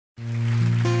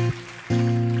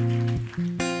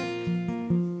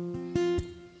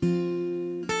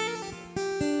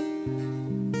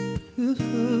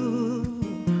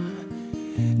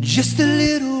Just a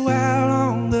little while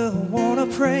longer, wanna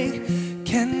pray.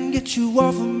 Can get you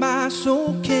off of my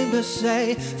soul, came to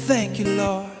say thank you,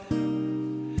 Lord,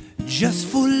 just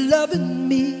for loving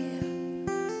me.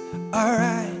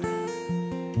 Alright.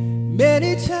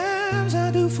 Many times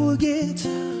I do forget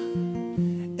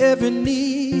every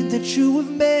need that you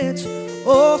have met.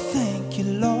 Oh, thank you,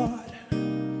 Lord.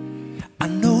 I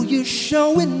know you're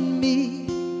showing me.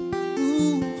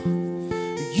 Ooh,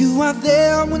 you are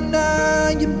there when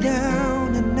I am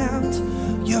down and out.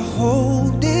 You're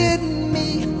holding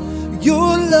me.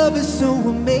 Your love is so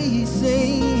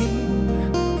amazing.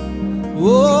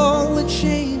 Oh, it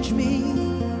changed me.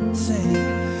 Say,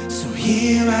 so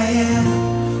here I am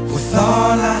with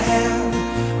all I have.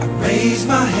 I raise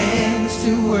my hands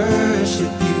to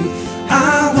worship you.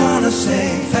 I wanna say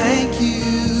thank you,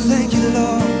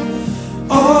 Lord.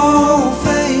 Oh,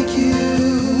 thank you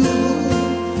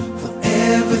for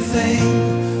everything,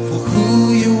 for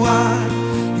who you are.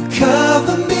 You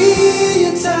cover me,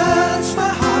 you touch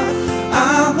my heart.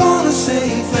 I wanna say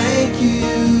thank you.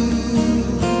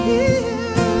 Yeah.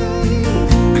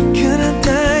 I could have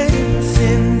died in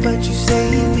sin, but you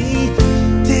saved me.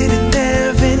 Didn't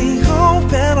have any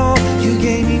hope at all. You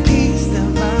gave me peace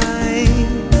divine,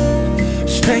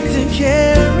 strength to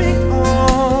carry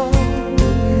on.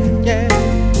 Yeah,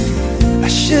 I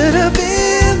should have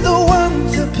been the one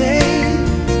to pay,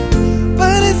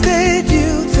 but instead you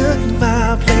took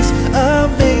my place.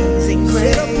 Amazing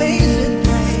grace,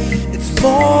 it's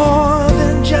more